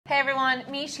Hey everyone,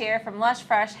 Mish here from Lush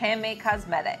Fresh Handmade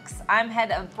Cosmetics. I'm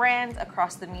head of brands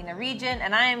across the MENA region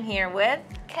and I am here with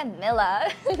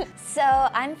Camilla. So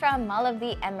I'm from Mall of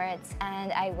the Emirates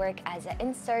and I work as an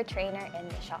in-store trainer in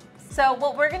the shops. So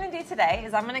what we're going to do today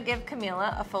is I'm going to give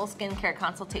Camilla a full skincare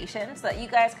consultation so that you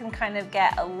guys can kind of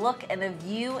get a look and a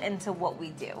view into what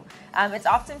we do. It's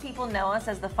often people know us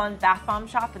as the fun bath bomb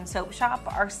shop and soap shop.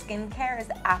 Our skincare is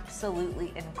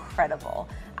absolutely incredible.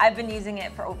 I've been using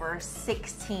it for over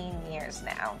 16 years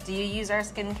now. Do you use our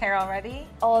skincare already?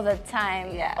 All the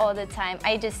time, Yeah. all the time.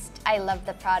 I love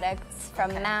the products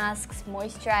from masks,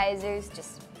 moisturizers,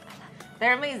 just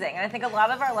They're amazing, and I think a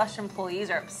lot of our Lush employees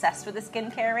are obsessed with the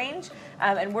skincare range,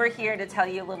 and we're here to tell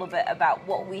you a little bit about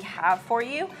what we have for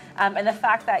you, and the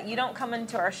fact that you don't come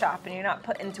into our shop and you're not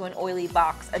put into an oily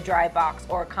box, a dry box,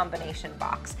 or a combination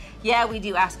box. Yeah, we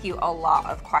do ask you a lot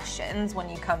of questions when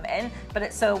you come in, but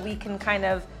it's so we can kind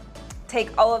of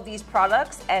take all of these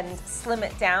products and slim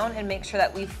it down and make sure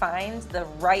that we find the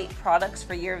right products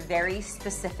for your very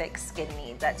specific skin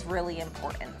need. That's really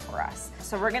important for us.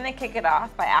 So we're gonna kick it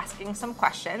off by asking some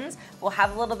questions. We'll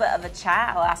have a little bit of a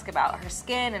chat. I'll ask about her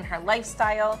skin and her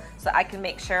lifestyle so I can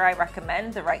make sure I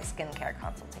recommend the right skincare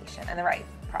consultation and the right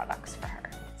products for her.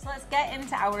 So let's get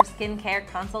into our skincare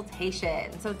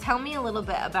consultation. So tell me a little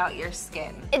bit about your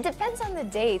skin. it depends on the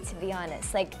day, to be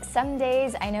honest. Like some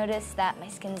days I notice that my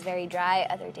skin's very dry,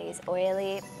 other days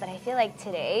oily, but I feel like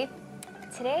today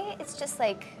it's just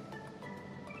like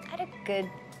I had a good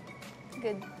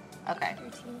Okay.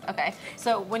 routine. Okay.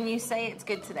 So when you say it's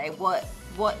good today,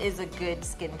 what is a good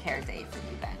skincare day for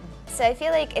you then? So I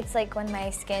feel like it's like when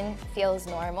my skin feels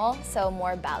normal, so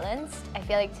more balanced. I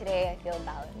feel like today I feel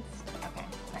balanced. Okay,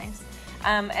 nice.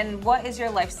 And what is your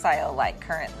lifestyle like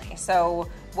currently? So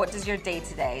what does your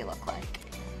day-to-day look like?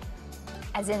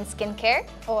 As in skincare?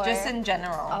 Or Just in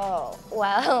general. Oh,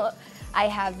 well, I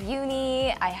have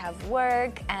uni, I have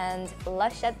work, and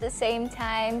Lush at the same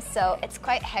time, so it's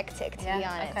quite hectic, to be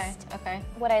honest. Okay.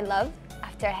 What I love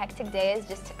after a hectic day is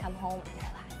just to come home and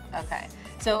relax. Okay.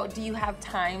 So do you have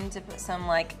time to put some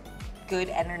like good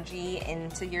energy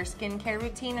into your skincare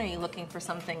routine, or are you looking for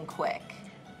something quick?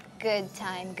 Good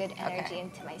time, good energy Okay.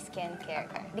 into my skincare.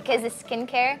 Okay. Because the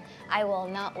skincare, I will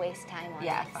not waste time on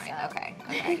Yeah, it. fine. so.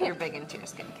 Okay. You're big into your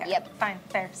skincare. Yep. Fine,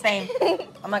 fair, same.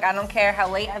 I'm like, I don't care how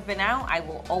late I've been out, I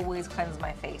will always cleanse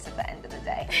my face at the end of the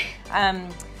day.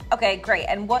 Okay, great.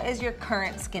 And what is your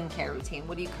current skincare routine?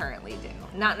 What do you currently do?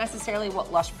 Not necessarily what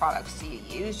Lush products do you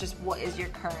use, just what is your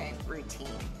current routine?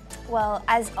 Well,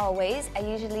 as always, I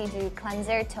usually do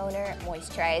cleanser, toner,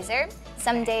 moisturizer.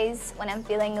 Some days when I'm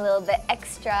feeling a little bit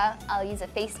extra, I'll use a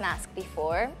face mask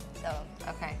before. So,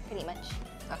 Okay. pretty much.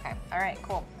 Okay. All right.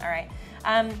 Cool. All right.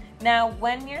 Now,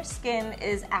 when your skin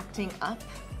is acting up,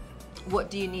 what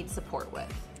do you need support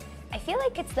with? I feel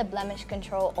like it's the blemish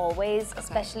control always,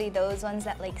 especially those ones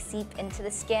that like seep into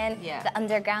the skin, Yeah. the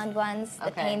underground ones, the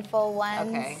Okay. painful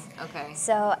ones. Okay.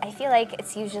 So I feel like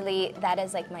it's usually, that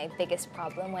is like my biggest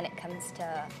problem when it comes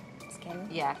to skin.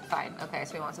 Yeah, fine. Okay,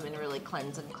 so we want something to really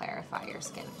cleanse and clarify your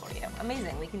skin for you.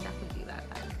 Amazing. We can definitely do that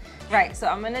then. Right, so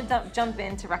I'm going to jump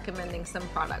into recommending some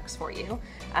products for you.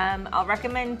 I'll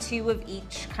recommend 2 of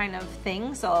each kind of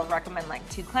thing. So I'll recommend like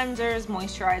 2 cleansers,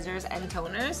 moisturizers, and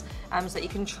toners so that you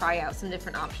can try out some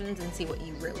different options and see what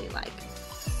you really like.